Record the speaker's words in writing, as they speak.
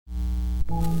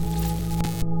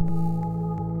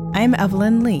I'm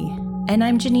Evelyn Lee. And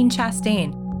I'm Janine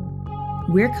Chastain.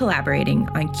 We're collaborating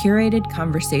on curated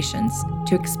conversations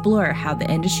to explore how the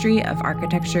industry of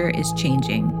architecture is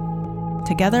changing.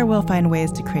 Together, we'll find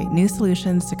ways to create new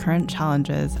solutions to current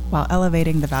challenges while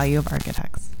elevating the value of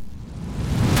architects.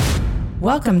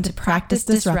 Welcome to Practice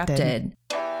Disrupted.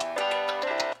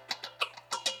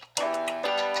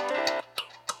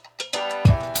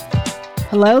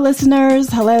 Hello, listeners.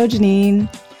 Hello,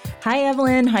 Janine. Hi,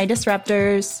 Evelyn. Hi,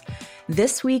 Disruptors.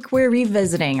 This week, we're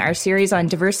revisiting our series on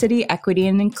diversity, equity,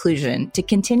 and inclusion to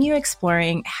continue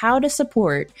exploring how to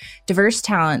support diverse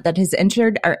talent that has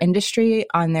entered our industry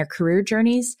on their career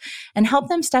journeys and help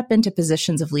them step into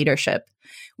positions of leadership.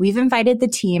 We've invited the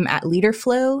team at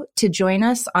LeaderFlow to join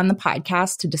us on the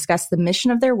podcast to discuss the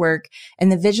mission of their work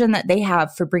and the vision that they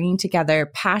have for bringing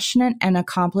together passionate and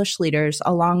accomplished leaders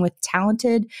along with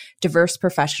talented, diverse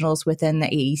professionals within the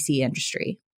AEC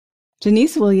industry.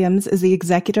 Janice Williams is the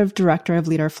Executive Director of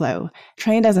LeaderFlow,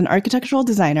 trained as an architectural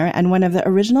designer and one of the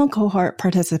original cohort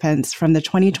participants from the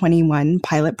 2021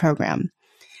 pilot program.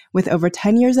 With over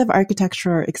 10 years of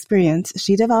architecture experience,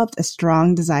 she developed a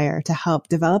strong desire to help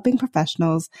developing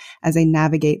professionals as they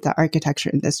navigate the architecture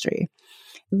industry.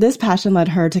 This passion led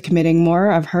her to committing more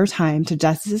of her time to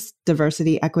justice,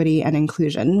 diversity, equity, and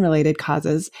inclusion-related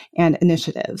causes and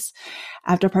initiatives.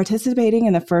 After participating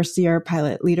in the first-year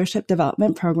pilot leadership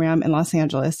development program in Los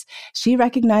Angeles, she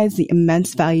recognized the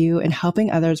immense value in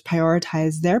helping others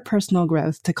prioritize their personal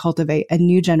growth to cultivate a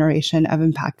new generation of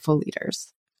impactful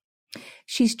leaders.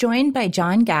 She's joined by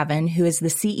John Gavin, who is the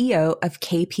CEO of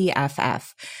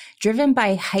KPFF. Driven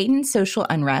by heightened social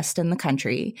unrest in the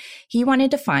country, he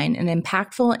wanted to find an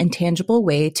impactful and tangible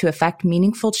way to affect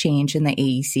meaningful change in the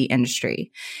AEC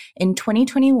industry. In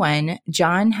 2021,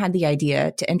 John had the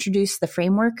idea to introduce the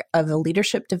framework of a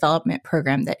leadership development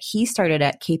program that he started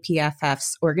at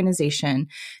KPFF's organization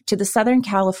to the Southern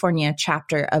California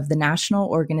chapter of the National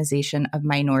Organization of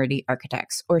Minority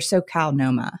Architects, or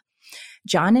SoCalNOMA.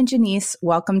 John and Janice,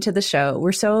 welcome to the show.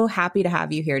 We're so happy to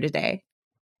have you here today.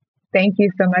 Thank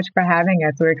you so much for having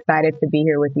us. We're excited to be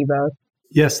here with you both.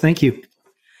 Yes, thank you.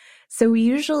 So we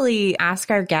usually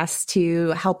ask our guests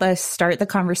to help us start the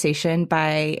conversation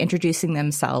by introducing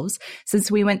themselves. Since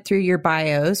we went through your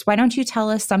bios, why don't you tell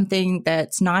us something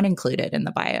that's not included in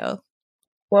the bio?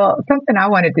 Well, something I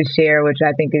wanted to share, which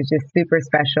I think is just super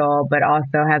special, but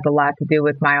also has a lot to do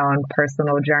with my own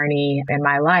personal journey in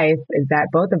my life, is that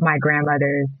both of my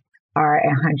grandmothers are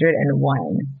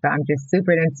 101. So I'm just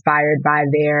super inspired by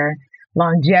their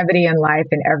longevity in life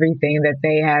and everything that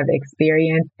they have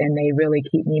experienced, and they really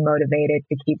keep me motivated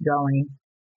to keep going.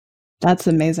 That's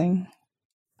amazing.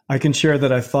 I can share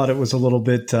that I thought it was a little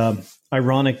bit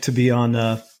ironic to be on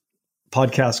a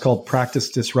podcast called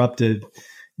Practice Disrupted,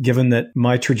 given that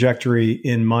my trajectory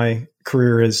in my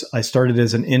career is I started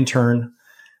as an intern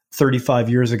 35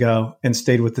 years ago and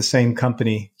stayed with the same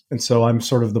company. And so I'm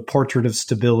sort of the portrait of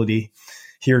stability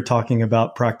here talking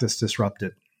about Practice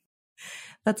Disrupted.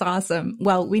 That's awesome.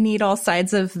 Well, we need all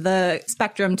sides of the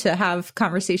spectrum to have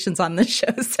conversations on this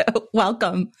show, so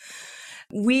welcome.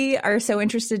 We are so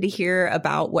interested to hear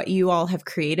about what you all have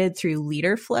created through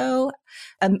LeaderFlow.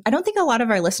 I don't think a lot of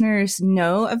our listeners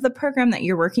know of the program that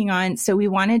you're working on, so we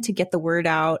wanted to get the word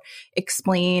out,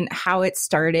 explain how it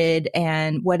started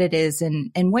and what it is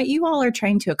and what you all are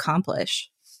trying to accomplish.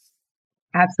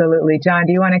 Absolutely. John,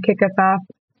 do you want to kick us off?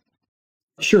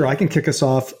 Sure, I can kick us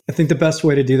off. I think the best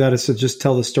way to do that is to just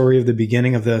tell the story of the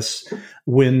beginning of this,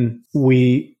 when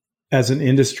we as an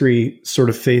industry sort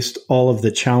of faced all of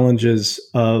the challenges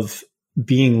of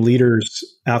being leaders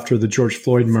after the George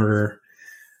Floyd murder.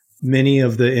 Many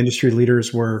of the industry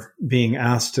leaders were being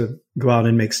asked to go out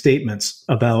and make statements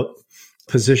about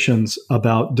positions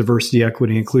about diversity,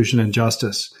 equity, inclusion, and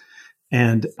justice.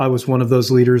 And I was one of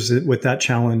those leaders with that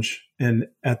challenge. And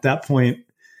at that point,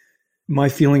 my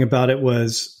feeling about it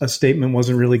was a statement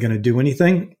wasn't really going to do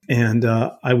anything. And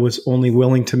I was only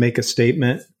willing to make a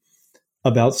statement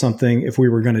about something if we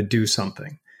were going to do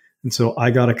something. And so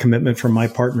I got a commitment from my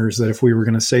partners that if we were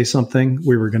going to say something,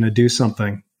 we were going to do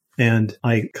something. And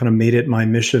I kind of made it my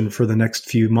mission for the next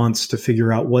few months to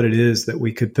figure out what it is that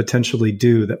we could potentially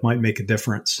do that might make a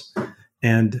difference.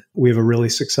 And we have a really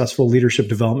successful leadership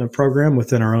development program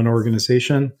within our own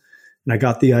organization. And I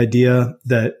got the idea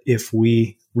that if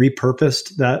we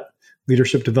repurposed that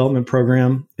leadership development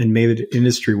program and made it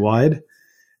industry-wide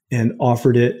and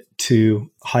offered it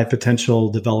to high potential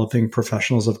developing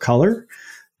professionals of color,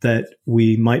 that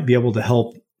we might be able to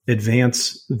help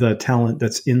advance the talent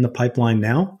that's in the pipeline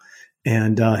now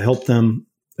and help them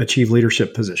achieve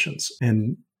leadership positions.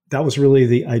 And that was really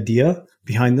the idea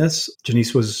behind this.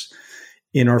 Janice was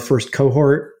in our first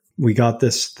cohort. we got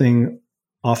this thing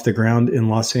off the ground in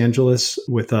Los Angeles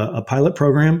with a pilot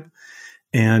program.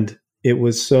 And it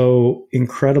was so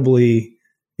incredibly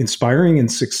inspiring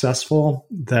and successful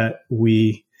that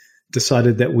we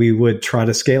decided that we would try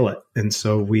to scale it. And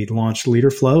so we launched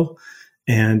LeaderFlow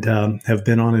and have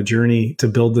been on a journey to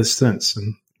build this since.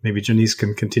 And maybe Janice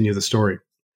can continue the story.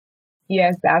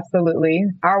 Yes, absolutely.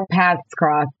 Our paths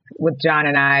crossed with John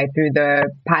and I through the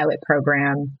pilot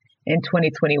program in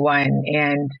 2021.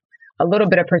 And a little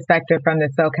bit of perspective from the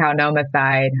SoCal NOMA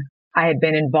side. I had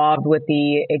been involved with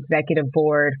the executive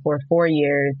board for 4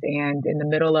 years, and in the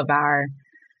middle of our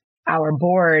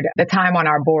board, the time on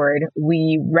our board,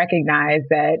 we recognized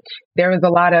that there was a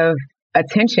lot of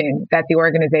attention that the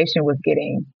organization was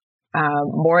getting,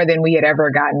 more than we had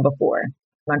ever gotten before.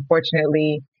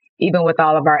 Unfortunately, even with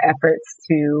all of our efforts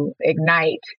to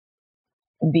ignite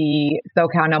the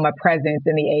SoCal NOMA presence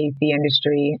in the AEC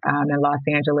industry in Los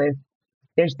Angeles,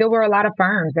 there still were a lot of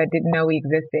firms that didn't know we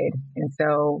existed. And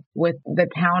so with the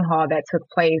town hall that took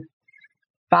place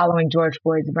following George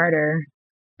Floyd's murder,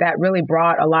 that really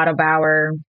brought a lot of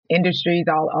our industries,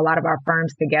 a lot of our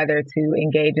firms together to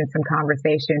engage in some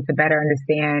conversation to better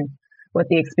understand what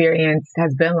the experience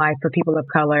has been like for people of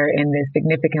color in this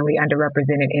significantly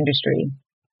underrepresented industry.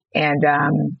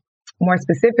 And more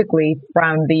specifically,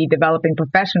 from the Developing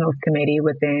Professionals Committee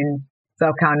within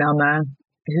SoCal NOMA,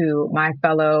 who my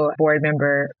fellow board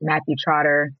member, Matthew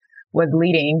Trotter, was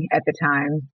leading at the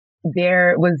time,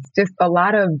 there was just a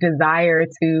lot of desire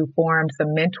to form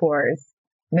some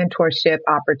mentorship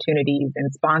opportunities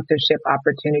and sponsorship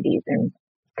opportunities, and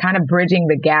kind of bridging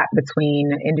the gap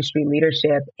between industry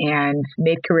leadership and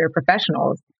mid-career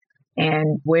professionals.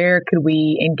 And where could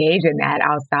we engage in that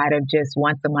outside of just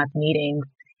once a month meetings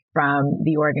from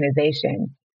the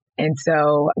organization? And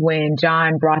so when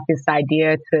John brought this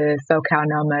idea to SoCal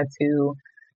NOMA to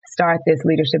start this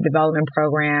leadership development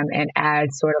program and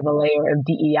add sort of a layer of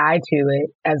DEI to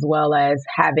it, as well as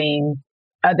having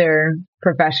other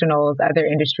professionals, other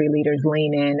industry leaders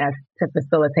lean in as to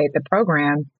facilitate the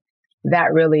program,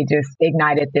 that really just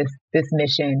ignited this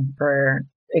mission for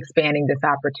expanding this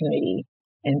opportunity.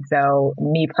 And so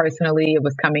me personally, it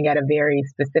was coming at a very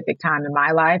specific time in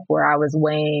my life where I was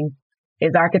weighing,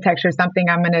 is architecture something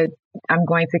I'm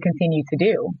going to continue to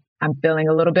do? I'm feeling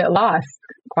a little bit lost,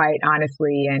 quite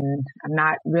honestly, and I'm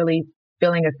not really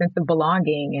feeling a sense of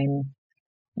belonging. And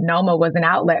NOMA was an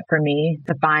outlet for me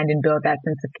to find and build that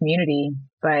sense of community,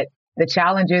 but the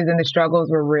challenges and the struggles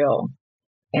were real.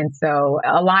 And so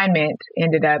alignment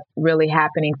ended up really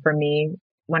happening for me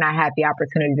when I had the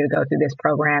opportunity to go through this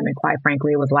program. And quite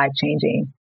frankly, it was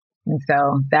life-changing. And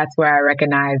so that's where I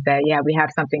recognized that, yeah, we have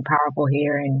something powerful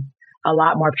here, and a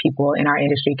lot more people in our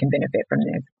industry can benefit from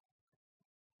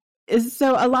this.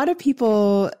 So a lot of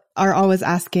people are always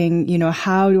asking,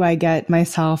 how do I get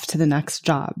myself to the next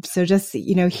job? So just,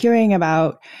 hearing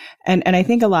about, and I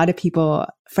think a lot of people,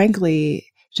 frankly,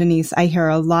 Janice, I hear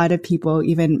a lot of people,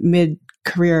 even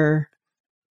mid-career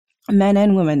men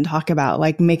and women, talk about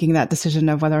like making that decision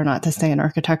of whether or not to stay in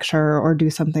architecture or do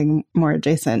something more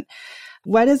adjacent.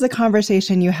 What is the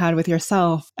conversation you had with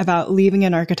yourself about leaving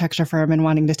an architecture firm and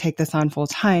wanting to take this on full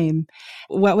time?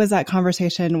 What was that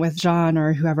conversation with John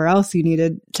or whoever else you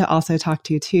needed to also talk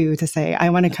to too, to say,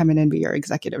 I want to come in and be your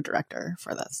executive director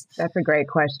for this? That's a great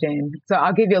question. So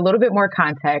I'll give you a little bit more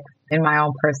context in my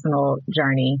own personal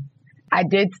journey. I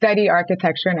did study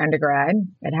architecture in undergrad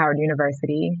at Howard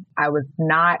University. I was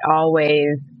not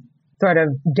always sort of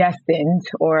destined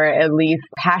or at least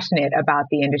passionate about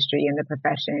the industry and the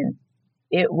profession.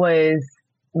 It was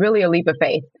really a leap of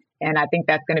faith. And I think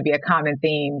that's going to be a common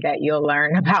theme that you'll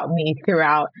learn about me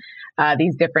throughout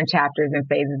these different chapters and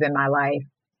phases in my life.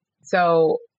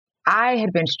 So I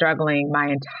had been struggling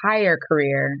my entire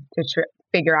career to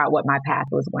figure out what my path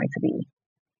was going to be.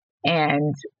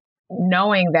 And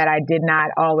knowing that I did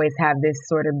not always have this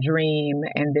sort of dream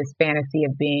and this fantasy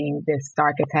of being this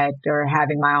architect or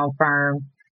having my own firm,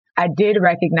 I did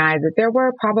recognize that there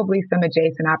were probably some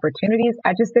adjacent opportunities.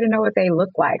 I just didn't know what they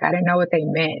looked like. I didn't know what they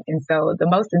meant. And so the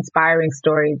most inspiring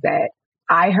stories that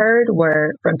I heard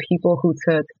were from people who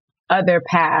took other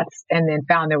paths and then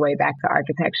found their way back to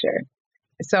architecture.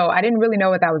 So I didn't really know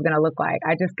what that was going to look like.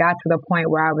 I just got to the point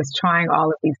where I was trying all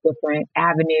of these different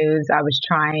avenues. I was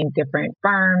trying different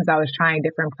firms. I was trying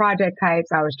different project types.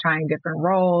 I was trying different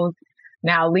roles,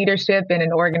 now leadership in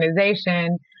an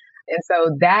organization. And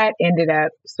so that ended up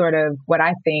sort of what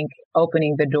I think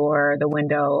opening the door, the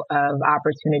window of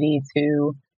opportunity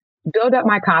to build up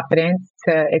my confidence,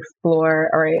 to explore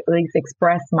or at least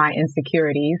express my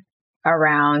insecurities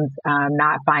around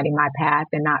not finding my path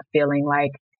and not feeling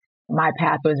like my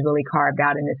path was really carved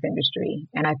out in this industry.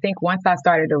 And I think once I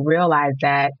started to realize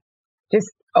that, just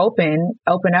open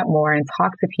up more and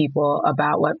talk to people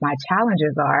about what my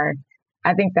challenges are,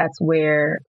 I think that's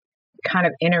where kind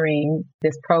of entering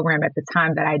this program at the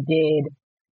time that I did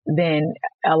then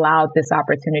allowed this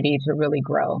opportunity to really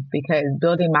grow, because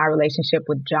building my relationship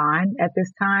with John at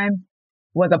this time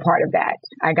was a part of that.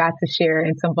 I got to share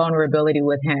in some vulnerability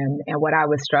with him and what I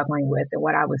was struggling with and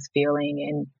what I was feeling.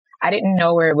 And I didn't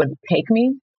know where it would take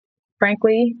me,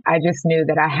 frankly. I just knew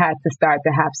that I had to start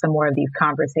to have some more of these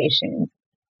conversations.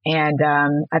 And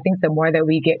I think the more that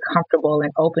we get comfortable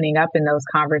in opening up in those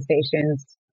conversations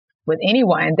with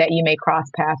anyone that you may cross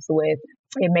paths with,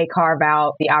 it may carve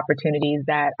out the opportunities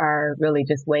that are really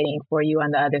just waiting for you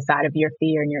on the other side of your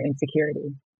fear and your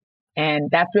insecurity. And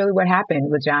that's really what happened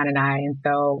with John and I. And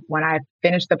so when I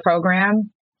finished the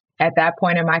program, at that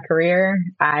point in my career,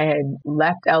 I had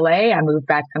left LA. I moved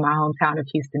back to my hometown of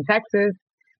Houston, Texas.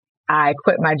 I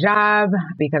quit my job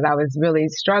because I was really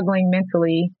struggling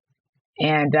mentally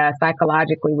and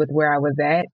psychologically with where I was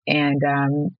at. And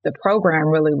the program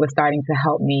really was starting to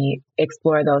help me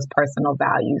explore those personal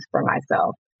values for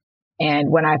myself.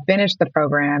 And when I finished the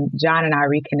program, John and I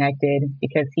reconnected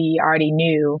because he already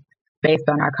knew, based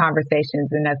on our conversations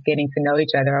and us getting to know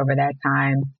each other over that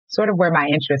time, sort of where my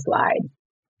interests lied.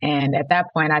 And at that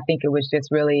point, I think it was just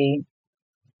really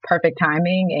perfect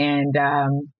timing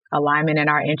and alignment in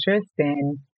our interests.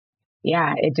 And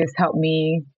yeah, it just helped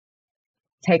me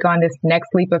take on this next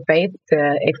leap of faith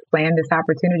to expand this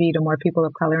opportunity to more people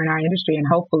of color in our industry. And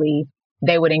hopefully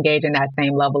they would engage in that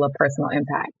same level of personal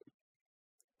impact.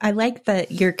 I like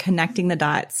that you're connecting the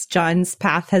dots. John's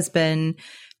path has been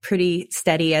pretty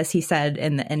steady, as he said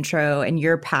in the intro, and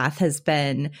your path has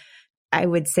been, I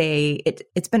would say,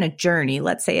 it's been a journey.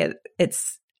 Let's say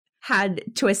it's had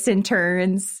twists and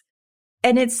turns.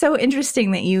 And it's so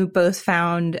interesting that you both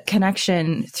found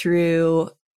connection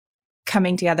through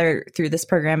coming together through this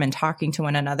program and talking to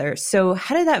one another. So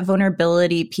how did that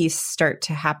vulnerability piece start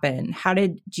to happen? How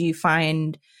did you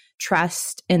find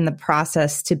trust in the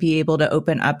process to be able to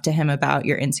open up to him about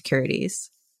your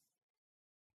insecurities?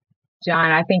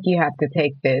 John, I think you have to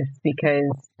take this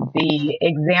because the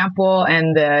example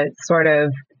and the sort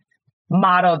of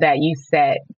model that you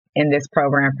set in this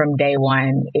program from day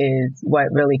one is what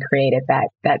really created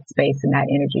that space and that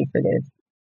energy for this.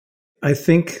 I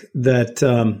think that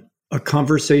a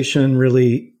conversation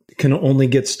really can only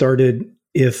get started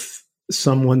if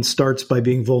someone starts by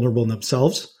being vulnerable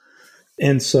themselves.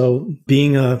 And so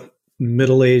being a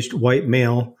middle-aged white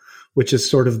male, which is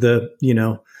sort of the,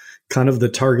 kind of the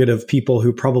target of people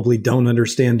who probably don't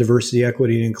understand diversity,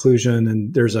 equity, and inclusion.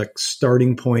 And there's a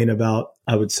starting point about,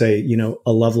 I would say,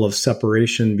 a level of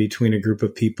separation between a group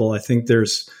of people. I think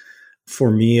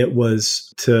for me, it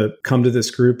was to come to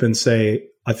this group and say,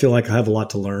 I feel like I have a lot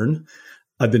to learn.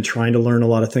 I've been trying to learn a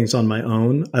lot of things on my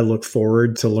own. I look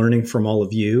forward to learning from all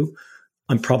of you.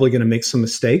 I'm probably going to make some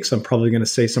mistakes. I'm probably going to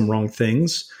say some wrong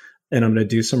things, and I'm going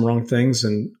to do some wrong things.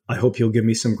 And I hope you'll give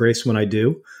me some grace when I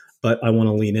do. But I want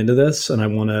to lean into this and I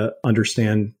want to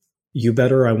understand you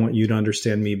better. I want you to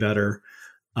understand me better.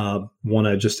 Want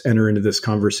to just enter into this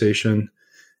conversation.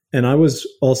 And I was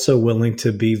also willing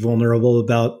to be vulnerable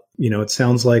about, it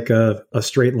sounds like a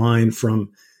straight line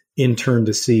from intern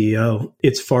to CEO.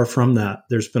 It's far from that.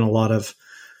 There's been a lot of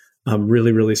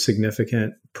really, really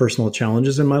significant personal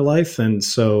challenges in my life. And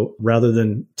so rather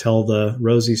than tell the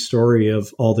rosy story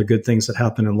of all the good things that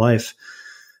happen in life,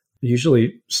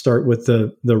 usually start with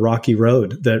the rocky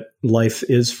road that life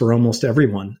is for almost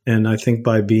everyone. And I think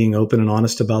by being open and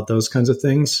honest about those kinds of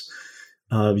things,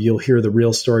 you'll hear the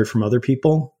real story from other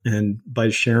people. And by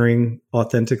sharing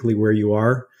authentically where you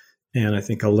are, and I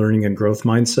think a learning and growth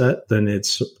mindset, then it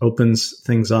opens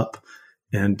things up.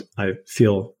 And I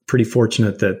feel pretty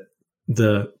fortunate that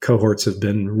the cohorts have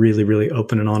been really, really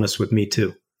open and honest with me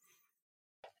too.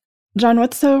 John,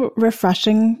 what's so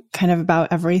refreshing kind of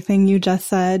about everything you just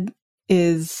said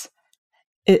is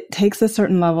it takes a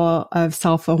certain level of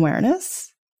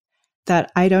self-awareness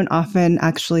that I don't often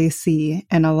actually see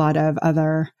in a lot of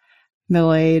other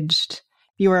middle-aged,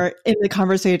 you were in the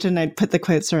conversation, I'd put the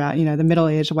quotes around, the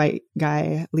middle-aged white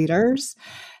guy leaders.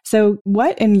 So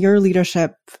what in your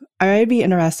leadership, I'd be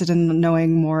interested in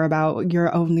knowing more about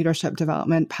your own leadership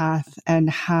development path and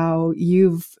how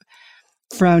you've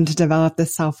grown to develop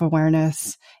this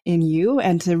self-awareness in you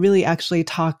and to really actually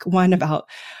talk, one, about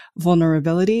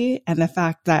vulnerability and the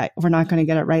fact that we're not going to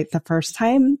get it right the first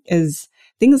time is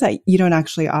things that you don't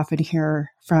actually often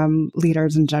hear from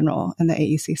leaders in general in the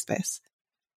AEC space.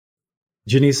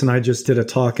 Janice and I just did a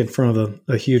talk in front of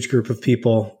a huge group of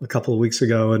people a couple of weeks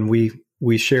ago, and we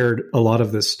we shared a lot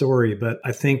of this story, but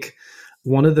I think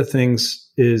one of the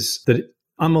things is that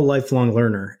I'm a lifelong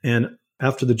learner. And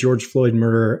after the George Floyd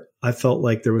murder, I felt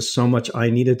like there was so much I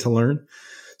needed to learn.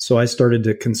 So I started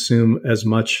to consume as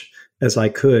much as I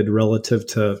could relative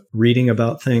to reading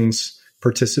about things,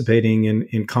 participating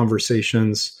in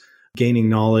conversations, gaining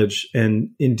knowledge. And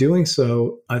in doing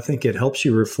so, I think it helps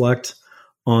you reflect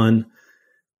on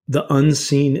the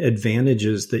unseen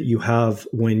advantages that you have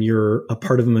when you're a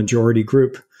part of a majority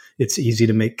group. It's easy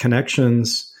to make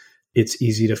connections. It's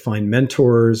easy to find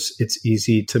mentors. It's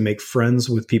easy to make friends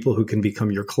with people who can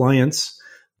become your clients,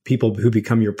 people who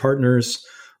become your partners.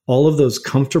 All of those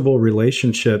comfortable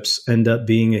relationships end up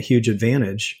being a huge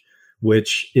advantage,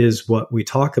 which is what we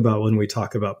talk about when we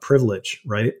talk about privilege,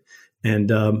 right?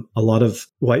 And a lot of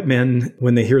white men,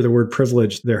 when they hear the word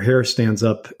privilege, their hair stands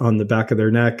up on the back of their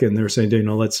neck and they're saying,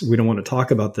 we don't want to talk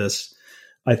about this.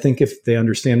 I think if they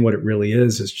understand what it really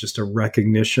is, it's just a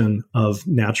recognition of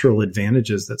natural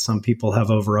advantages that some people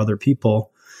have over other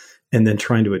people, and then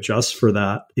trying to adjust for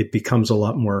that, it becomes a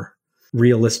lot more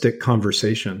realistic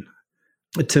conversation.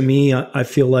 To me, I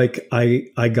feel like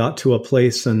I got to a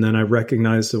place and then I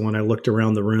recognized that when I looked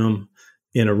around the room,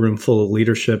 in a room full of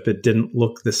leadership, it didn't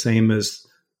look the same as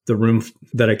the room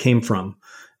that I came from.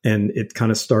 And it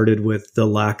kind of started with the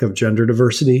lack of gender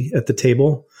diversity at the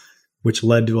table, which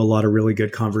led to a lot of really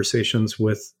good conversations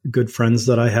with good friends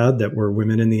that I had that were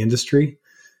women in the industry,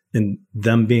 and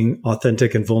them being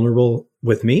authentic and vulnerable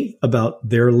with me about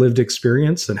their lived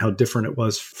experience and how different it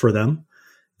was for them.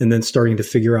 And then starting to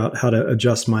figure out how to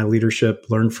adjust my leadership,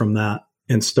 learn from that,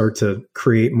 and start to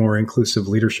create more inclusive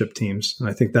leadership teams. And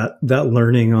I think that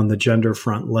learning on the gender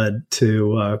front led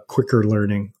to quicker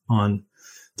learning on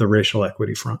the racial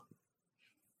equity front.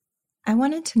 I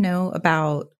wanted to know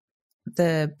about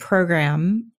the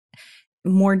program,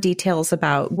 more details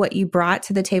about what you brought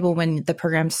to the table when the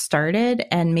program started,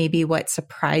 and maybe what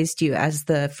surprised you as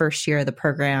the first year of the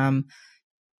program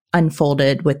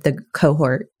unfolded with the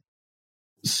cohort.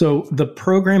 So the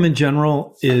program in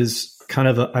general is kind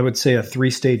of, I would say, a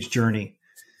 3-stage journey.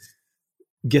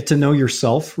 Get to know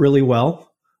yourself really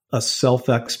well, a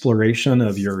self-exploration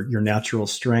of your natural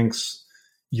strengths,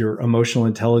 your emotional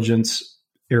intelligence,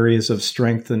 areas of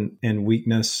strength and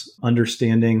weakness,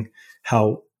 understanding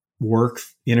how work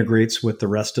integrates with the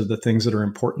rest of the things that are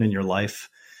important in your life.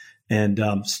 And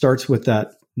starts with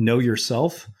that know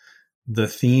yourself. The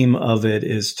theme of it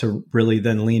is to really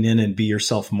then lean in and be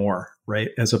yourself more, right?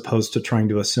 As opposed to trying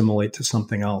to assimilate to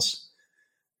something else.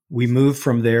 We move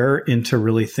from there into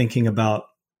really thinking about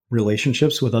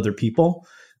relationships with other people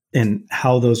and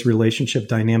how those relationship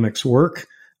dynamics work,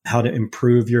 how to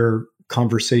improve your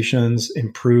conversations,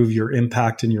 improve your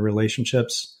impact in your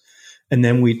relationships. And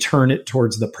then we turn it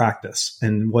towards the practice.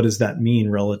 And what does that mean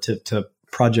relative to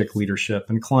project leadership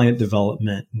and client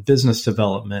development and business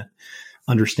development,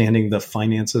 understanding the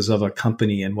finances of a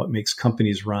company and what makes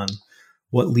companies run,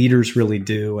 what leaders really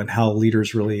do and how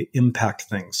leaders really impact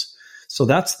things. So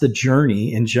that's the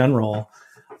journey in general.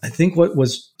 I think what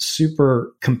was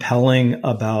super compelling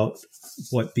about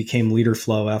what became Leader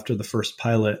Flow after the first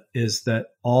pilot is that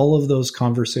all of those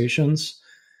conversations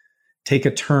take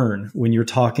a turn when you're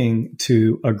talking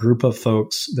to a group of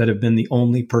folks that have been the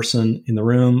only person in the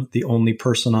room, the only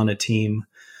person on a team,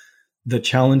 the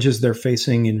challenges they're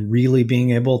facing in really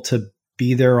being able to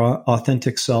be their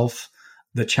authentic self,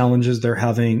 the challenges they're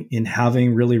having in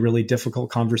having really, really difficult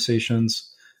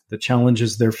conversations, the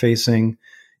challenges they're facing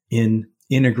in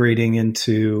integrating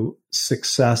into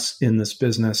success in this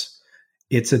business.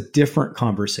 It's a different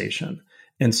conversation.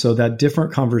 And so that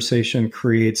different conversation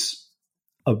creates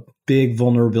a big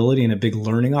vulnerability and a big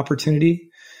learning opportunity.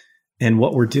 And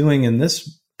what we're doing in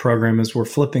this program is we're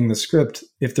flipping the script.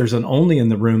 If there's an only in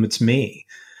the room, it's me.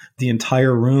 The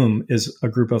entire room is a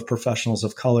group of professionals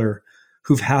of color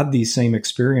who've had these same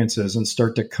experiences and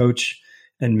start to coach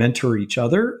and mentor each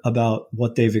other about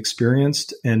what they've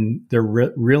experienced. And they're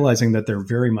realizing that they're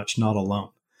very much not alone.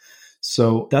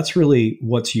 So that's really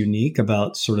what's unique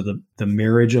about sort of the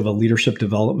marriage of a leadership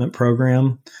development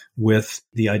program with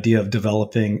the idea of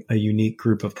developing a unique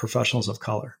group of professionals of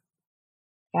color.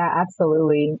 Yeah,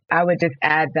 absolutely. I would just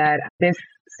add that this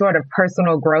sort of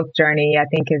personal growth journey, I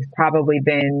think, has probably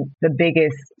been the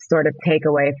biggest sort of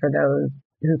takeaway for those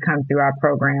who come through our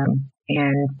program.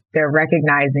 And they're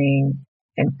recognizing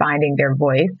and finding their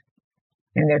voice,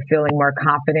 and they're feeling more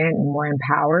confident and more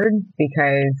empowered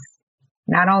because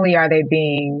not only are they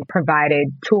being provided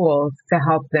tools to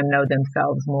help them know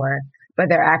themselves more, but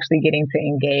they're actually getting to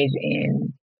engage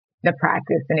in the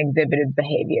practice and exhibitive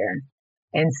behavior.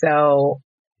 And so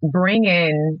bring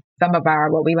in some of our,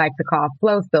 what we like to call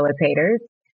flow facilitators,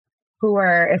 who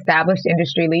are established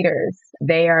industry leaders.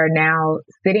 They are now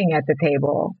sitting at the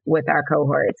table with our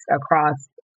cohorts across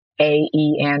A,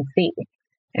 E, and C.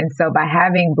 And so by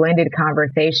having blended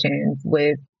conversations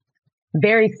with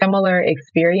very similar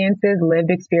experiences,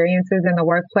 lived experiences in the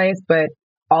workplace, but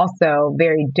also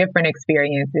very different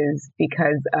experiences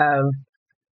because of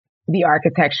the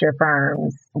architecture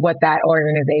firms, what that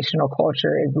organizational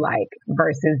culture is like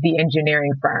versus the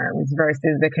engineering firms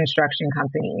versus the construction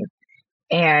companies.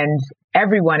 And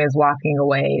everyone is walking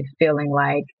away feeling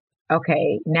like,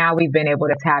 okay, now we've been able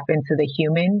to tap into the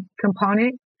human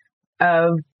component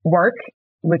of work,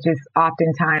 which is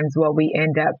oftentimes what we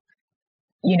end up,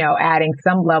 adding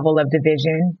some level of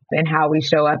division in how we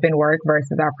show up in work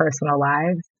versus our personal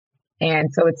lives. And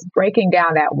so it's breaking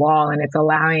down that wall, and it's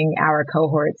allowing our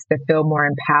cohorts to feel more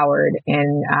empowered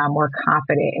and more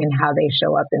confident in how they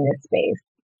show up in this space.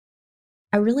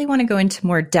 I really want to go into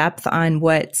more depth on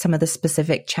what some of the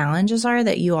specific challenges are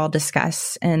that you all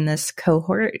discuss in this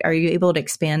cohort. Are you able to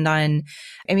expand on,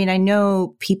 I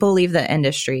know people leave the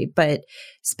industry, but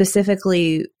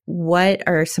specifically, what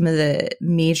are some of the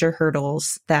major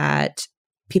hurdles that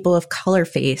people of color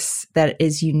face that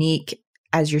is unique,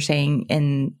 as you're saying,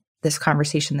 in this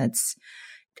conversation that's,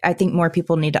 I think more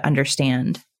people need to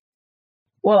understand?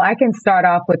 Well, I can start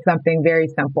off with something very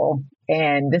simple.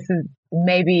 And this is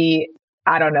maybe,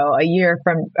 I don't know, a year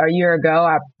ago,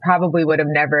 I probably would have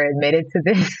never admitted to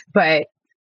this. But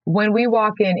when we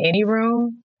walk in any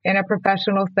room in a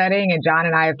professional setting, and John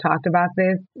and I have talked about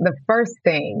this, the first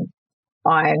thing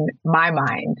on my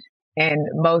mind and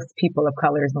most people of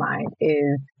color's mind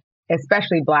is,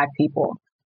 especially Black people,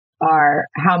 are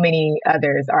how many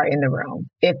others are in the room,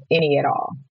 if any at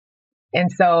all.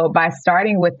 And so by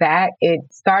starting with that, it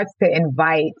starts to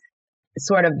invite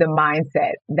sort of the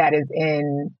mindset that is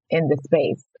in the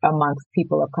space amongst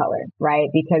people of color, right?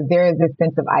 Because there is this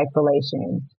sense of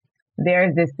isolation. There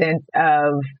is this sense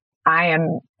of, I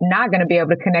am not going to be able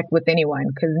to connect with anyone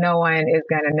because no one is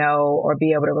going to know or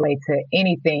be able to relate to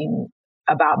anything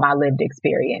about my lived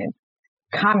experience.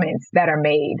 Comments that are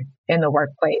made in the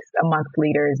workplace amongst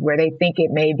leaders where they think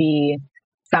it may be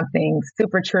something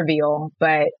super trivial,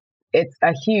 but it's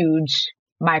a huge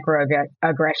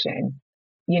microaggression.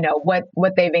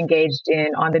 What they've engaged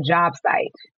in on the job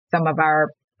site. Some of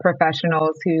our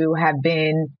professionals who have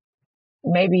been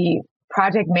maybe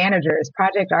project managers,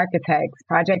 project architects,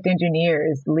 project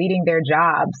engineers, leading their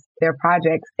jobs, their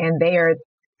projects, and they are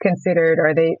considered,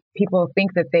 or people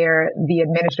think that they're the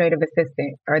administrative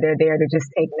assistant, or they're there to just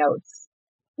take notes.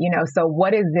 So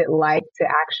what is it like to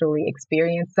actually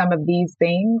experience some of these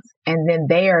things? And then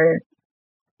they are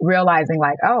realizing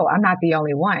like, oh, I'm not the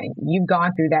only one. You've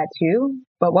gone through that too.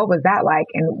 But what was that like?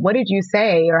 And what did you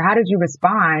say, or how did you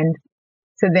respond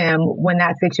to them when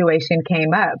that situation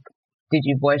came up? Did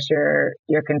you voice your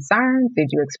concerns? Did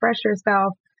you express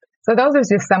yourself? So those are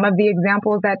just some of the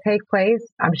examples that take place.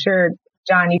 I'm sure,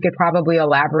 John, you could probably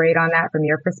elaborate on that from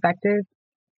your perspective.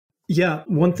 Yeah.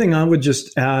 One thing I would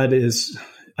just add is,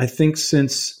 I think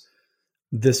since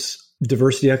this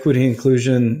diversity, equity,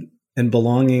 inclusion, and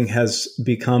belonging has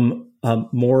become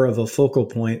more of a focal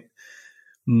point,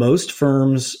 most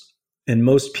firms and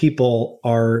most people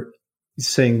are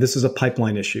saying this is a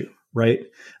pipeline issue, right?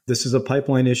 This is a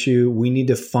pipeline issue. We need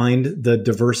to find the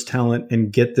diverse talent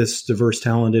and get this diverse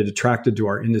talent attracted to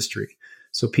our industry.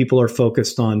 So people are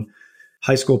focused on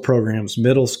high school programs,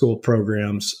 middle school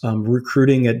programs,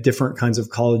 recruiting at different kinds of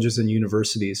colleges and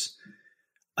universities.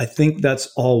 I think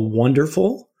that's all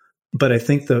wonderful, but I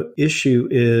think the issue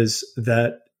is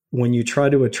that when you try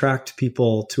to attract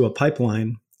people to a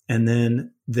pipeline and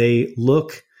then they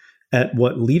look at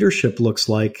what leadership looks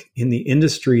like in the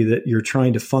industry that you're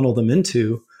trying to funnel them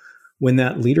into, when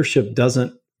that leadership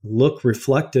doesn't look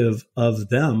reflective of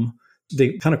them,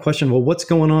 they kind of question, well, what's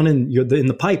going on in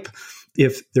the pipe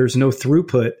if there's no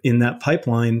throughput in that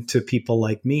pipeline to people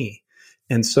like me?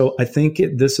 And so I think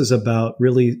this is about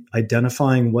really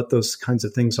identifying what those kinds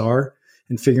of things are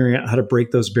and figuring out how to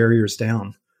break those barriers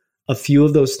down. A few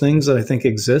of those things that I think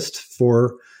exist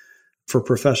for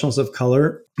professionals of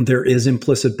color, there is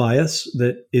implicit bias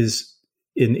that is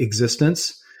in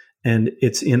existence, and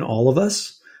it's in all of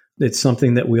us. It's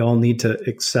something that we all need to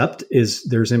accept, is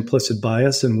there's implicit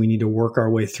bias and we need to work our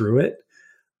way through it.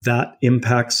 That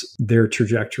impacts their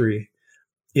trajectory.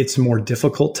 It's more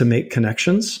difficult to make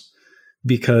connections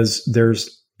because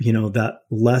there's, that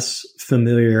less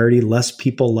familiarity, less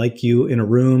people like you in a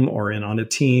room or on a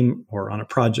team or on a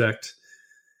project.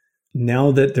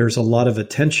 Now that there's a lot of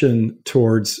attention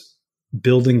towards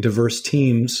building diverse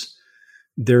teams,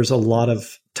 there's a lot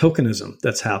of tokenism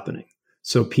that's happening.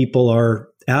 So people are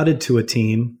added to a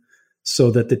team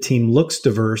so that the team looks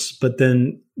diverse, but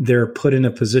then they're put in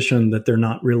a position that they're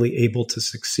not really able to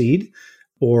succeed,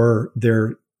 or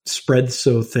they're spread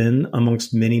so thin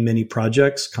amongst many, many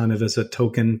projects, kind of as a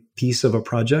token piece of a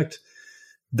project.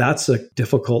 That's a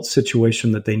difficult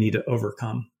situation that they need to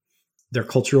overcome. Their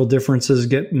cultural differences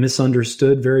get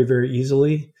misunderstood very, very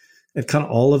easily. And kind of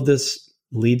all of this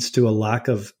leads to a lack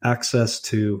of access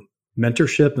to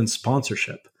mentorship and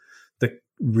sponsorship, the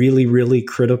really, really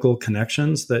critical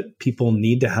connections that people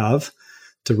need to have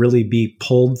to really be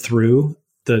pulled through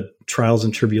the trials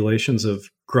and tribulations of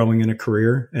growing in a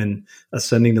career and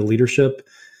ascending to leadership.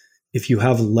 If you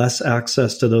have less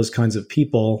access to those kinds of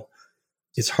people,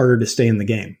 it's harder to stay in the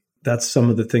game. That's some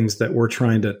of the things that we're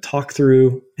trying to talk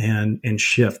through and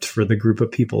shift for the group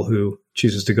of people who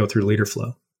chooses to go through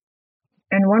LeaderFlow.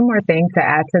 And one more thing to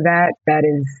add to that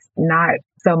is not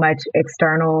so much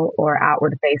external or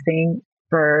outward facing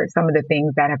for some of the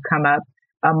things that have come up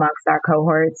amongst our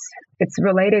cohorts. It's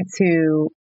related to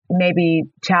maybe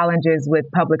challenges with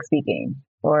public speaking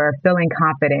or feeling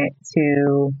confident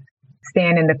to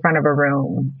stand in the front of a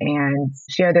room and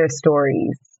share their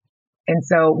stories. And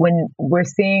so when we're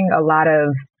seeing a lot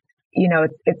of,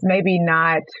 it's maybe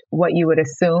not what you would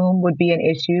assume would be an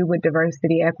issue with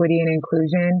diversity, equity, and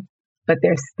inclusion, but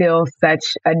there's still such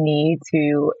a need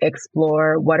to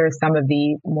explore what are some of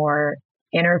the more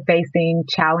interfacing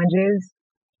challenges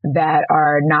that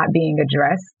are not being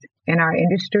addressed in our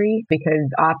industry, because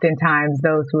oftentimes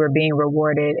those who are being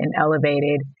rewarded and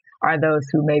elevated are those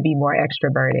who may be more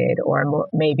extroverted or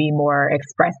maybe more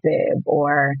expressive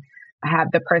or have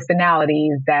the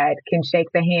personalities that can shake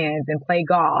the hands and play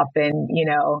golf and,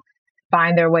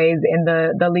 find their ways in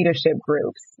the leadership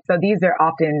groups. So these are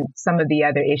often some of the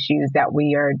other issues that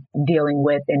we are dealing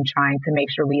with and trying to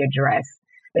make sure we address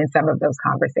in some of those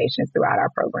conversations throughout our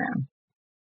program.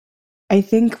 I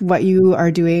think what you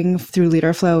are doing through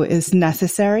LeaderFlow is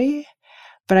necessary,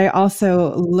 but I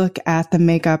also look at the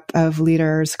makeup of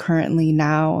leaders currently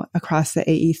now across the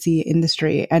AEC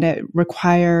industry, and it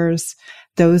requires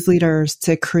those leaders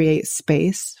to create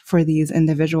space for these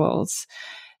individuals.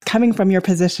 Coming from your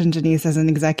position, Janice, as an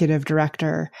executive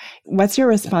director, what's your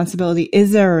responsibility?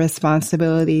 Is there a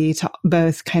responsibility to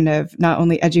both kind of not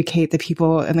only educate the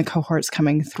people in the cohorts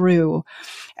coming through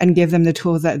and give them the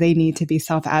tools that they need to be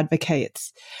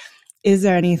self-advocates? Is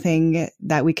there anything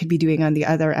that we could be doing on the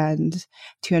other end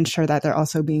to ensure that they're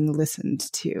also being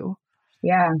listened to?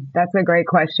 Yeah, that's a great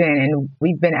question. And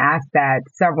we've been asked that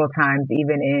several times,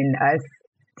 even in us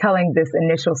telling this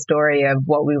initial story of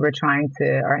what we were trying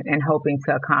to and hoping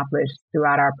to accomplish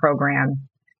throughout our program.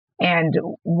 And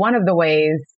one of the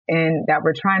ways in that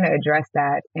we're trying to address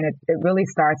that, and it really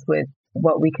starts with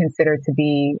what we consider to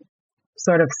be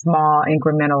sort of small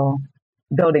incremental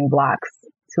building blocks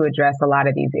to address a lot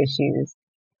of these issues,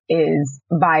 is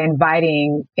by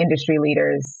inviting industry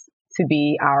leaders to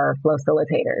be our flow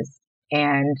facilitators.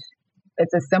 And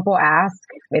it's a simple ask.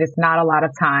 It is not a lot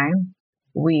of time.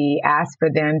 We ask for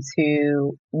them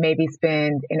to maybe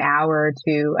spend an hour or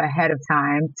two ahead of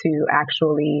time to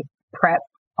actually prep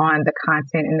on the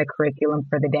content and the curriculum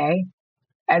for the day,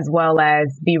 as well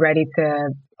as be ready to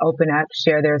open up,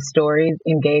 share their stories,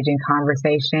 engage in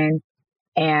conversation,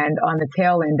 and on the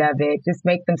tail end of it, just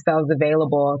make themselves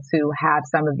available to have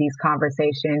some of these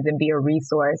conversations and be a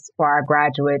resource for our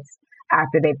graduates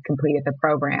after they've completed the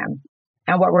program.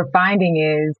 And what we're finding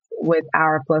is with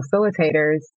our flow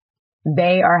facilitators,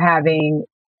 they are having,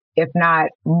 if not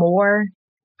more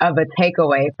of a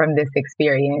takeaway from this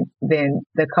experience than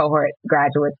the cohort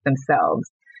graduates themselves,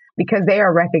 because they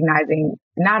are recognizing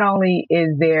not only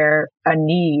is there a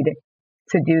need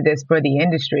to do this for the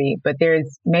industry, but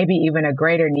there's maybe even a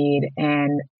greater need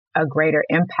and a greater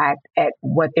impact at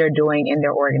what they're doing in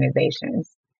their organizations.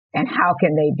 And how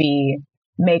can they be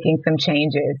making some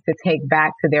changes to take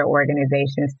back to their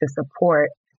organizations to support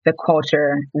the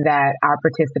culture that our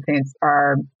participants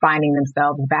are finding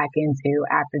themselves back into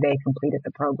after they completed the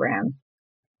program.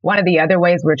 One of the other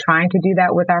ways we're trying to do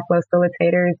that with our flow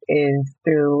facilitators is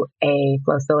through a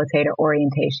flow facilitator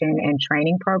orientation and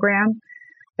training program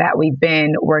that we've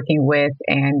been working with,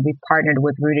 and we've partnered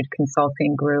with Rooted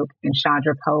Consulting Group and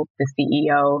Chandra Pope, the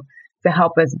CEO, to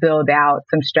help us build out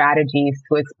some strategies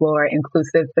to explore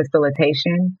inclusive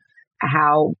facilitation,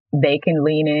 how they can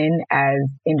lean in as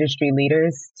industry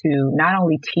leaders to not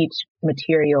only teach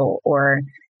material or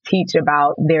teach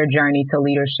about their journey to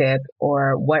leadership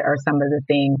or what are some of the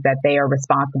things that they are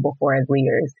responsible for as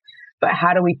leaders, but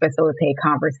how do we facilitate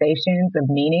conversations of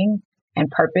meaning and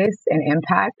purpose and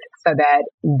impact so that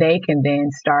they can then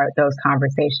start those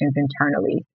conversations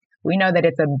internally We know that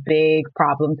it's a big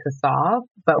problem to solve,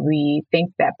 but we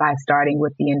think that by starting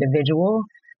with the individual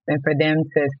and for them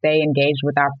to stay engaged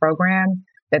with our program,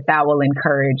 that will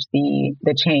encourage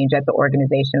the change at the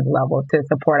organization's level to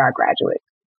support our graduates.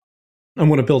 I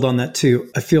want to build on that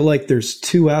too. I feel like there's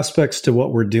two aspects to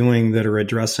what we're doing that are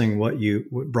addressing what you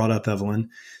brought up, Evelyn.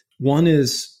 One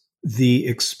is the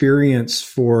experience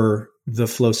for the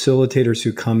facilitators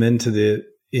who come into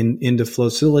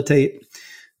Flowcilitate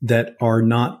that are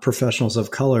not professionals of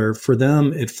color. For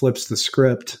them, it flips the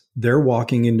script. They're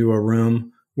walking into a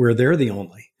room where they're the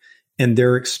only, and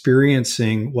they're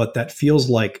experiencing what that feels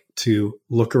like to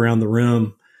look around the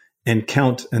room and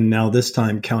count, and now this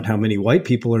time count how many white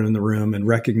people are in the room and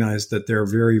recognize that they're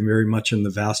very, very much in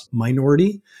the vast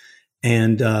minority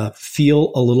and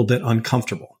feel a little bit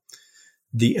uncomfortable.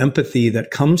 The empathy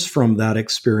that comes from that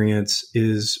experience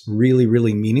is really,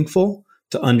 really meaningful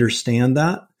to understand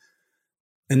that.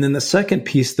 And then the second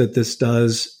piece that this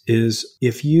does is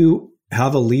if you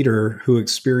have a leader who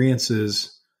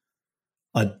experiences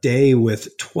a day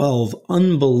with 12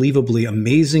 unbelievably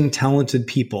amazing, talented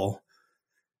people,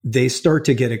 they start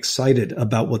to get excited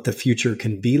about what the future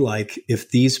can be like if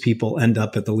these people end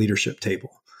up at the leadership table.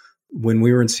 When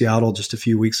we were in Seattle just a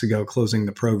few weeks ago, closing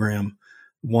the program,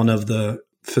 one of the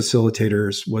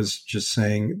facilitators was just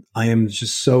saying, I am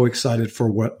just so excited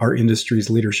for what our industry's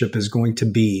leadership is going to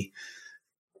be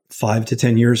 5 to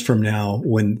 10 years from now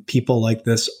when people like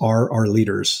this are our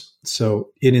leaders. So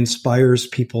it inspires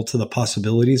people to the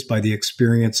possibilities by the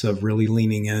experience of really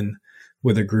leaning in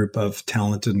with a group of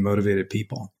talented and motivated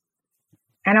people.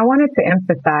 And I wanted to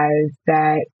emphasize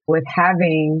that with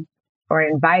having or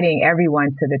inviting everyone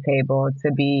to the table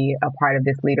to be a part of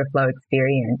this leader flow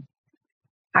experience,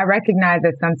 I recognize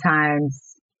that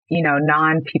sometimes,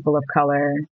 non-people of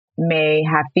color may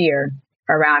have fear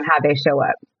around how they show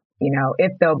up,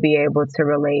 if they'll be able to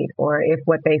relate or if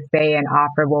what they say and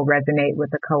offer will resonate with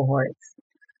the cohorts,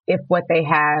 if what they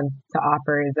have to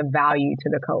offer is of value to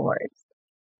the cohorts.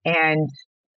 And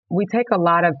we take a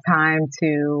lot of time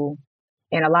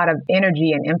and a lot of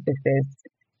energy and emphasis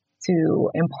to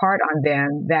impart on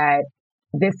them that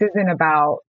this isn't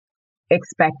about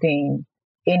expecting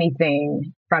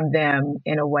anything from them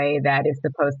in a way that is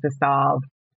supposed to solve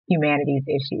humanity's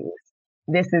issues.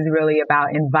 This is really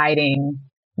about inviting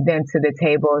them to the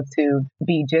table to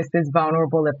be just as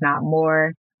vulnerable, if not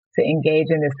more, to engage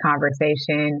in this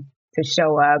conversation, to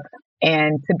show up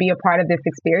and to be a part of this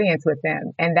experience with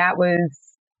them. And that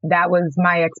was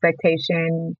my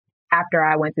expectation after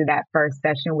I went through that first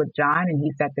session with John, and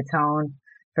he set the tone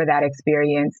for that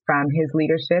experience from his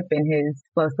leadership and his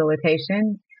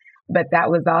facilitation. But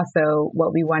that was also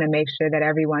what we want to make sure that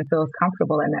everyone feels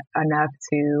comfortable enough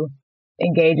to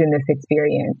engage in this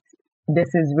experience. This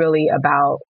is really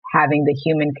about having the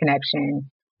human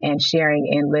connection and sharing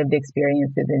in lived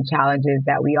experiences and challenges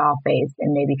that we all face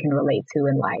and maybe can relate to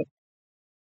in life.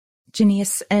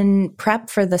 Janice, in prep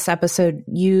for this episode,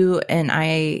 you and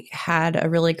I had a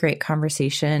really great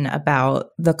conversation about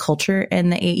the culture in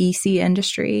the AEC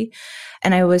industry.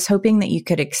 And I was hoping that you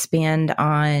could expand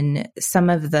on some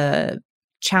of the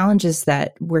challenges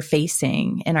that we're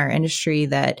facing in our industry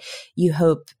that you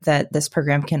hope that this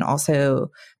program can also,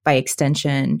 by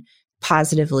extension,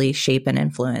 positively shape and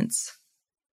influence.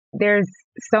 There's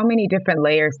so many different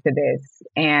layers to this.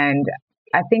 And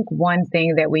I think one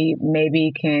thing that we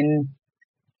maybe can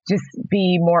just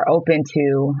be more open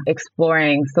to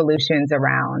exploring solutions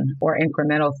around or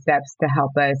incremental steps to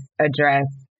help us address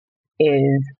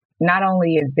is not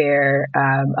only is there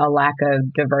a lack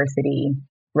of diversity,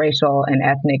 racial and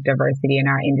ethnic diversity in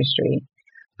our industry,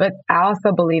 but I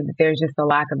also believe that there's just a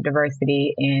lack of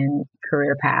diversity in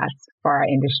career paths for our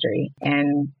industry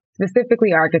and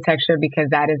specifically architecture, because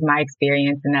that is my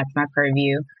experience and that's my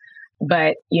purview.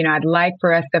 But, I'd like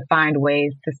for us to find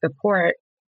ways to support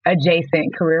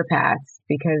adjacent career paths,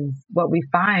 because what we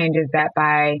find is that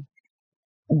by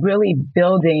really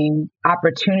building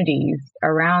opportunities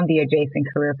around the adjacent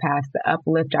career paths to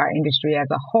uplift our industry as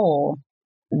a whole,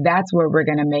 that's where we're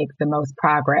going to make the most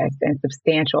progress and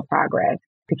substantial progress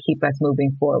to keep us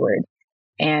moving forward.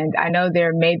 And I know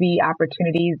there may be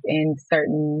opportunities in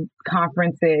certain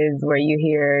conferences where you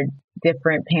hear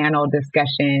different panel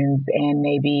discussions and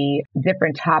maybe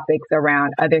different topics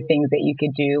around other things that you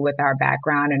could do with our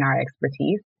background and our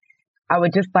expertise. I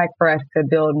would just like for us to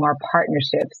build more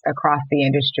partnerships across the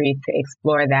industry to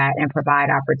explore that and provide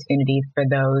opportunities for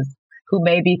those who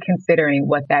may be considering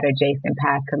what that adjacent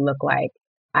path could look like.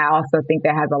 I also think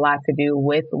that has a lot to do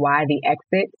with why the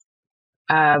exits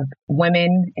of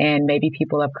women and maybe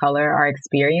people of color are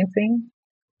experiencing.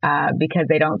 because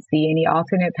they don't see any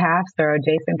alternate paths or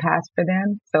adjacent paths for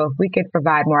them. So if we could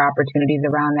provide more opportunities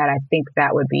around that, I think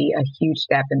that would be a huge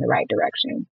step in the right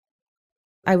direction.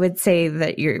 I would say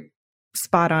that you're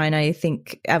spot on. I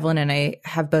think Evelyn and I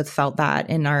have both felt that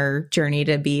in our journey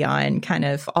to be on kind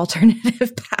of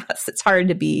alternative paths. It's hard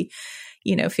to be,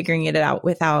 figuring it out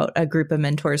without a group of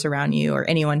mentors around you or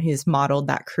anyone who's modeled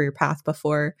that career path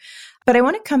before. But I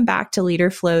want to come back to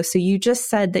Leader Flow. So you just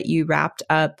said that you wrapped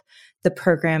up the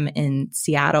program in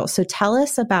Seattle. So tell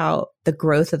us about the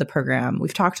growth of the program.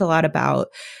 We've talked a lot about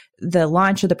the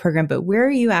launch of the program, but where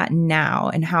are you at now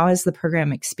and how has the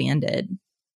program expanded?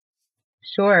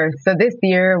 Sure. So this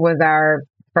year was our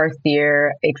first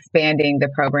year expanding the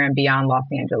program beyond Los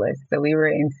Angeles. So we were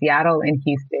in Seattle and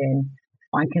Houston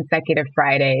on consecutive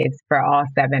Fridays for all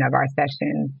 7 of our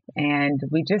sessions. And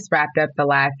we just wrapped up the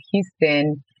last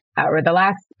the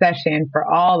last session for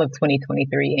all of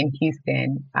 2023 in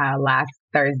Houston last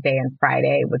Thursday and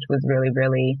Friday, which was really,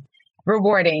 really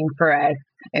rewarding for us.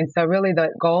 And so really the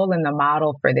goal and the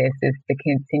model for this is to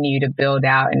continue to build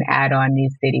out and add on new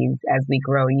cities as we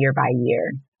grow year by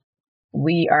year.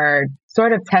 We are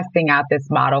sort of testing out this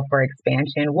model for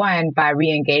expansion, one, by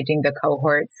re-engaging the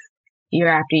cohorts year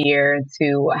after year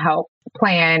to help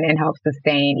plan and help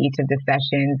sustain each of the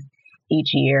sessions each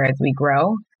year as we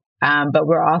grow. But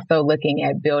we're also looking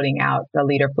at building out the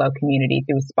Leader Flow community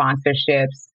through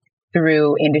sponsorships,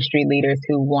 through industry leaders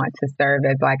who want to serve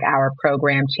as like our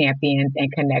program champions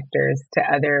and connectors to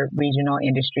other regional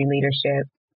industry leadership,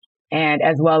 and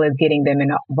as well as getting them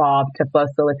involved to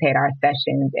facilitate our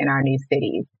sessions in our new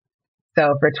cities.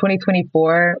 So for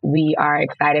 2024, we are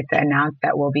excited to announce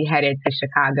that we'll be headed to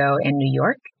Chicago and New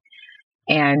York,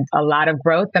 and a lot of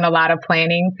growth and a lot of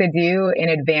planning to do in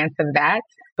advance of that.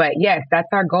 But yes, that's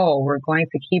our goal. We're going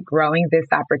to keep growing this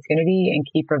opportunity and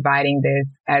keep providing this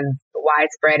as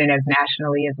widespread and as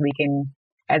nationally as we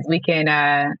can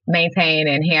maintain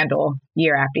and handle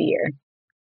year after year.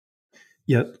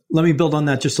 Yeah, let me build on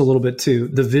that just a little bit too.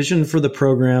 The vision for the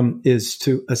program is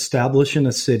to establish in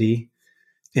a city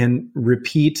and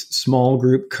repeat small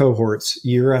group cohorts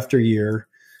year after year,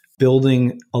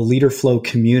 building a Leader Flow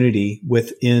community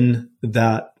within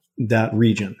that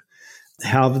region.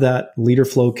 Have that Leader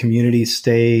Flow community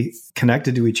stay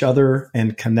connected to each other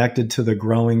and connected to the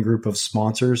growing group of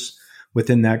sponsors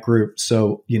within that group.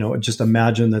 So, just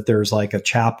imagine that there's like a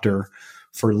chapter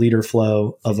for Leader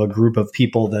Flow of a group of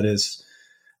people that is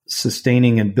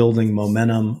sustaining and building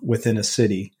momentum within a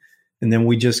city. And then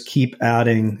we just keep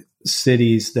adding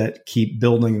cities that keep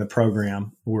building the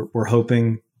program. We're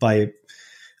hoping by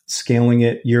scaling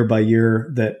it year by year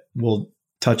that we'll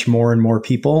touch more and more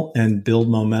people and build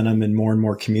momentum in more and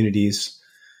more communities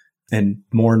and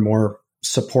more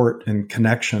support and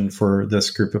connection for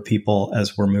this group of people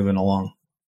as we're moving along.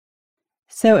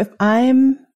 So if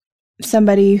I'm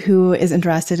somebody who is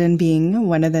interested in being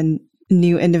one of the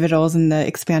new individuals in the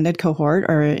expanded cohort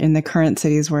or in the current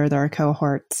cities where there are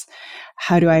cohorts,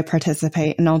 how do I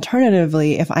participate? And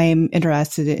alternatively, if I'm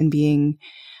interested in being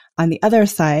on the other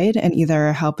side and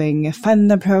either helping fund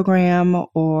the program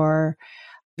or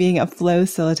being a flow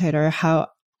facilitator, how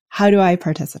do I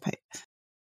participate?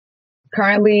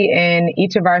 Currently in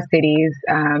each of our cities,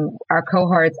 our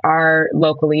cohorts are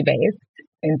locally based.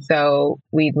 And so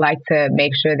we'd like to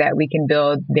make sure that we can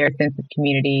build their sense of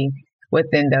community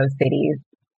within those cities.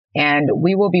 And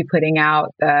we will be putting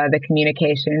out the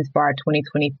communications for our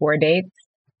 2024 dates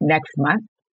next month.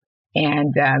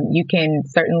 And you can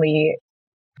certainly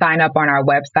sign up on our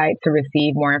website to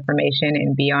receive more information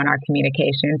and be on our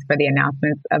communications for the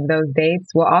announcements of those dates.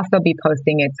 We'll also be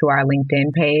posting it to our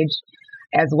LinkedIn page,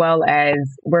 as well as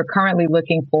we're currently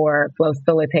looking for flow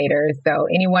facilitators. So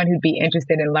anyone who'd be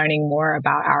interested in learning more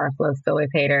about our flow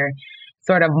facilitator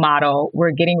sort of model,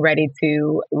 we're getting ready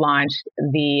to launch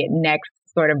the next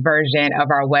sort of version of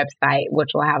our website, which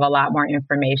will have a lot more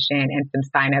information and some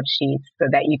sign-up sheets so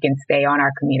that you can stay on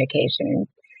our communications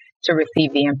to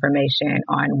receive the information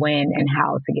on when and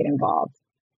how to get involved.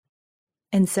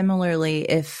 And similarly,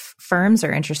 if firms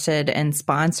are interested in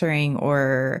sponsoring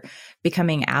or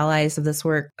becoming allies of this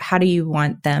work, how do you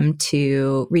want them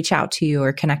to reach out to you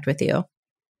or connect with you?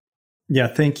 Yeah,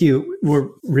 thank you. We're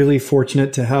really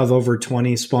fortunate to have over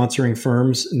 20 sponsoring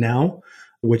firms now,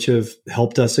 which have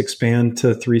helped us expand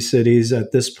to 3 cities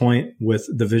at this point with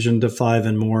the vision to 5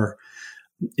 and more.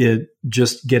 It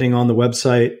just getting on the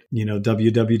website,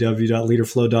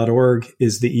 www.leaderflow.org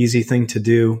is the easy thing to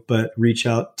do, but reach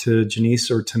out to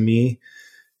Janice or to me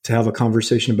to have a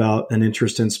conversation about an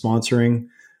interest in sponsoring.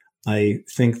 I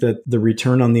think that the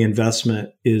return on the investment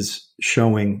is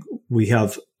showing. We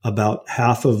have about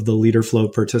half of the Leader Flow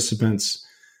participants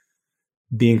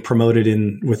being promoted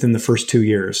within the first 2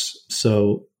 years.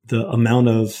 So the amount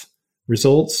of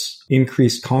results,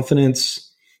 increased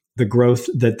confidence, the growth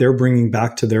that they're bringing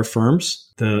back to their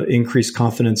firms, the increased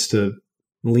confidence to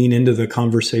lean into the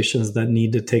conversations that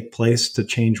need to take place to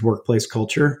change workplace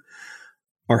culture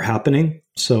are happening.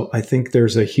 So I think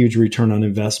there's a huge return on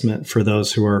investment for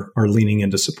those who are leaning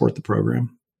in to support the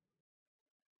program.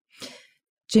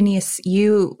 Janice,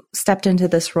 you stepped into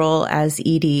this role as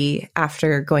ED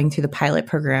after going through the pilot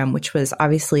program, which was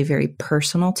obviously very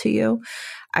personal to you.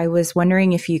 I was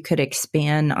wondering if you could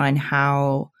expand on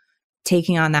how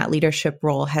taking on that leadership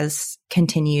role has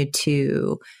continued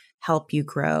to help you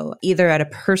grow, either at a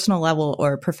personal level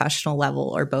or a professional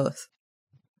level or both.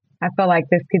 I feel like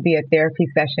this could be a therapy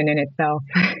session in itself.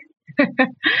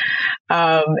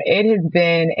 It has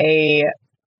been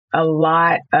a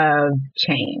lot of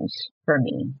change for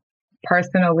me,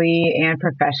 personally and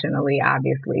professionally,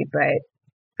 obviously. But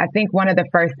I think one of the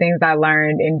first things I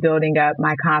learned in building up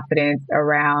my confidence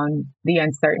around the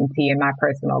uncertainty in my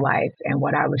personal life and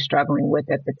what I was struggling with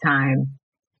at the time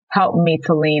helped me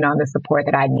to lean on the support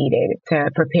that I needed to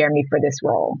prepare me for this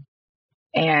role.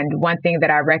 And one thing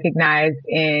that I recognized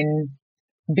in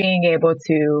being able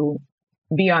to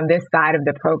be on this side of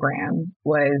the program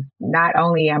was not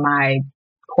only am I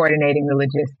coordinating the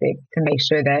logistics to make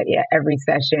sure that every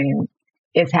session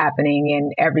is happening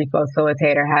and every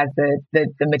facilitator has the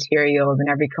materials and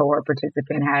every cohort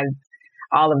participant has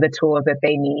all of the tools that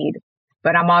they need.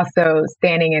 But I'm also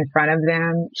standing in front of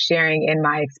them, sharing in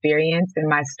my experience and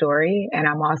my story. And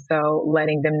I'm also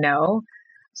letting them know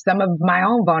some of my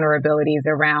own vulnerabilities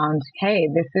around, hey,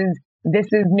 this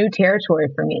is new territory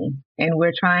for me. And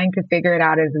we're trying to figure it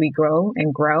out as we grow.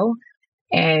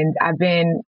 And I've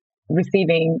been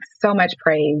receiving so much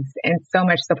praise and so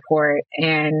much support.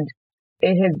 And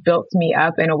it has built me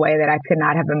up in a way that I could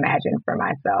not have imagined for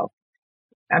myself.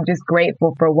 I'm just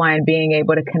grateful for one, being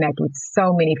able to connect with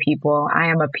so many people. I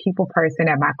am a people person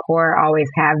at my core, always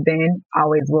have been,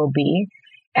 always will be.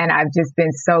 And I've just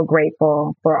been so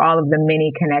grateful for all of the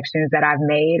many connections that I've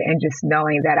made and just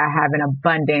knowing that I have an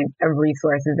abundance of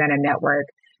resources and a network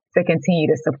to continue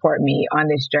to support me on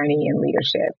this journey in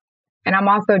leadership. And I'm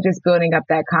also just building up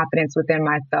that confidence within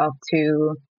myself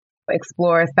to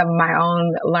explore some of my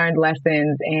own learned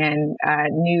lessons and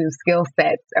new skill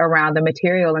sets around the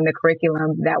material and the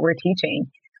curriculum that we're teaching,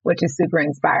 which is super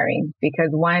inspiring because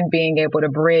one, being able to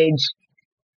bridge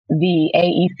the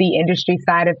AEC industry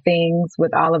side of things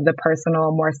with all of the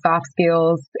personal, more soft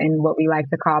skills and what we like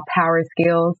to call power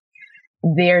skills.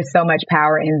 There's so much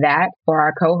power in that for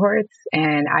our cohorts.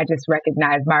 And I just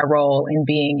recognize my role in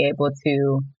being able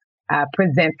to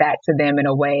present that to them in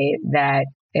a way that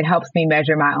it helps me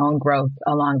measure my own growth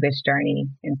along this journey.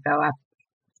 And so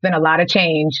it's been a lot of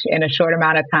change in a short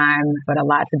amount of time, but a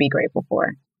lot to be grateful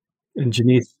for. And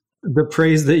Janice, the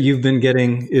praise that you've been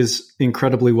getting is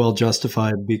incredibly well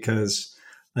justified because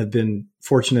I've been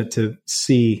fortunate to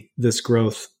see this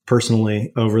growth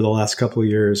personally over the last couple of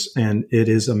years. And it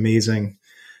is amazing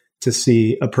to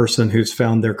see a person who's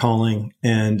found their calling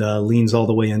and leans all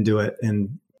the way into it.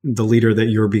 And the leader that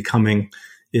you're becoming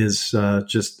is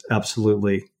just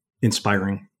absolutely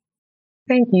inspiring.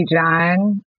 Thank you,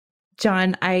 John.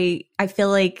 John, I feel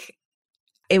like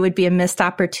it would be a missed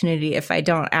opportunity if I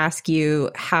don't ask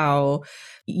you how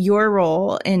your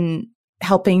role in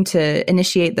helping to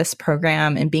initiate this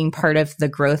program and being part of the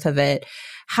growth of it,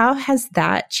 how has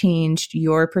that changed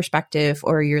your perspective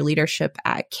or your leadership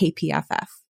at KPFF?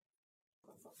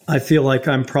 I feel like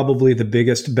I'm probably the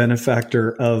biggest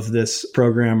benefactor of this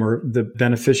program or the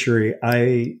beneficiary.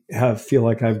 I feel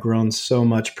like I've grown so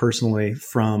much personally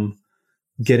from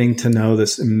getting to know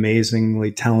this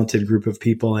amazingly talented group of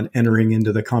people and entering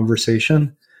into the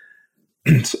conversation.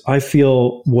 I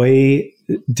feel way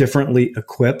differently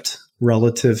equipped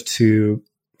relative to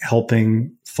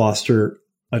helping foster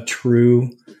a true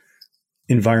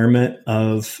environment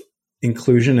of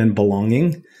inclusion and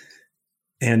belonging.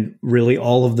 And really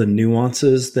all of the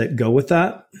nuances that go with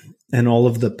that and all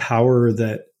of the power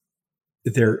that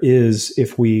there is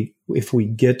if we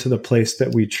get to the place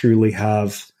that we truly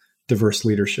have diverse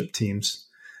leadership teams.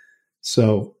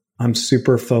 So I'm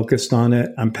super focused on it.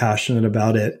 I'm passionate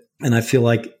about it. And I feel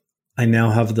like I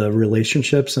now have the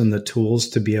relationships and the tools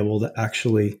to be able to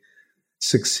actually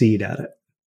succeed at it.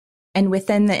 And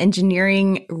within the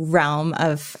engineering realm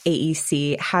of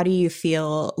AEC, how do you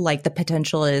feel like the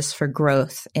potential is for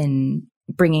growth in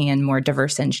bringing in more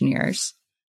diverse engineers?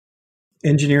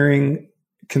 Engineering,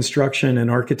 construction,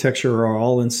 and architecture are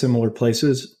all in similar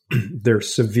places. They're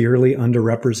severely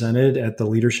underrepresented at the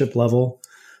leadership level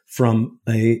from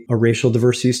a racial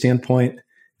diversity standpoint.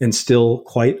 and still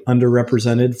quite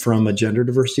underrepresented from a gender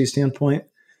diversity standpoint.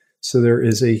 So there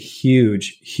is a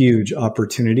huge, huge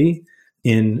opportunity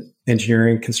in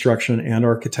engineering, construction, and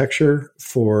architecture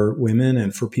for women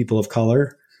and for people of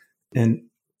color. And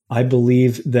I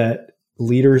believe that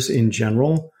leaders in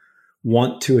general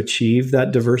want to achieve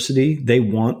that diversity. They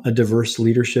want a diverse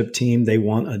leadership team. They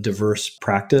want a diverse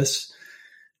practice.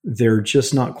 They're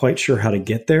just not quite sure how to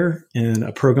get there. And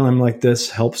a program like this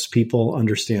helps people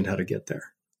understand how to get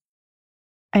there.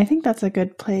 I think that's a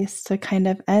good place to kind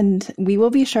of end. We will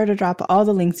be sure to drop all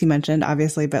the links you mentioned,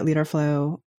 obviously, but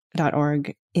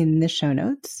leaderflow.org in the show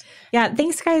notes. Yeah,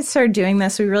 thanks guys for doing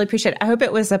this. We really appreciate it. I hope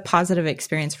it was a positive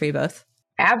experience for you both.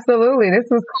 Absolutely. This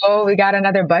was cool. We got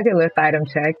another bucket list item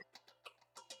checked.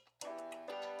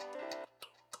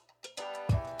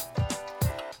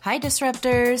 Hi,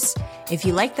 Disruptors. If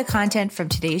you like the content from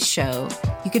today's show,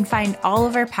 you can find all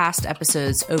of our past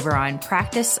episodes over on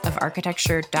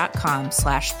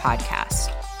practiceofarchitecture.com/podcast.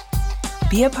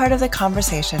 Be a part of the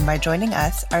conversation by joining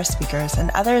us, our speakers, and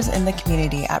others in the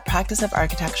community at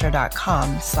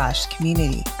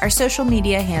practiceofarchitecture.com/community. Our social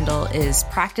media handle is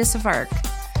Practice of Arch.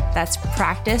 That's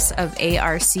Practice of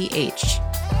ARCH.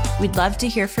 We'd love to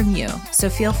hear from you, so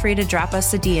feel free to drop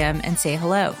us a DM and say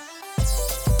hello.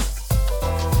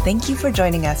 Thank you for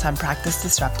joining us on Practice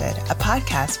Disrupted, a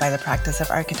podcast by the Practice of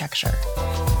Architecture.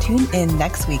 Tune in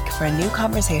next week for a new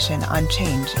conversation on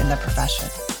change in the profession.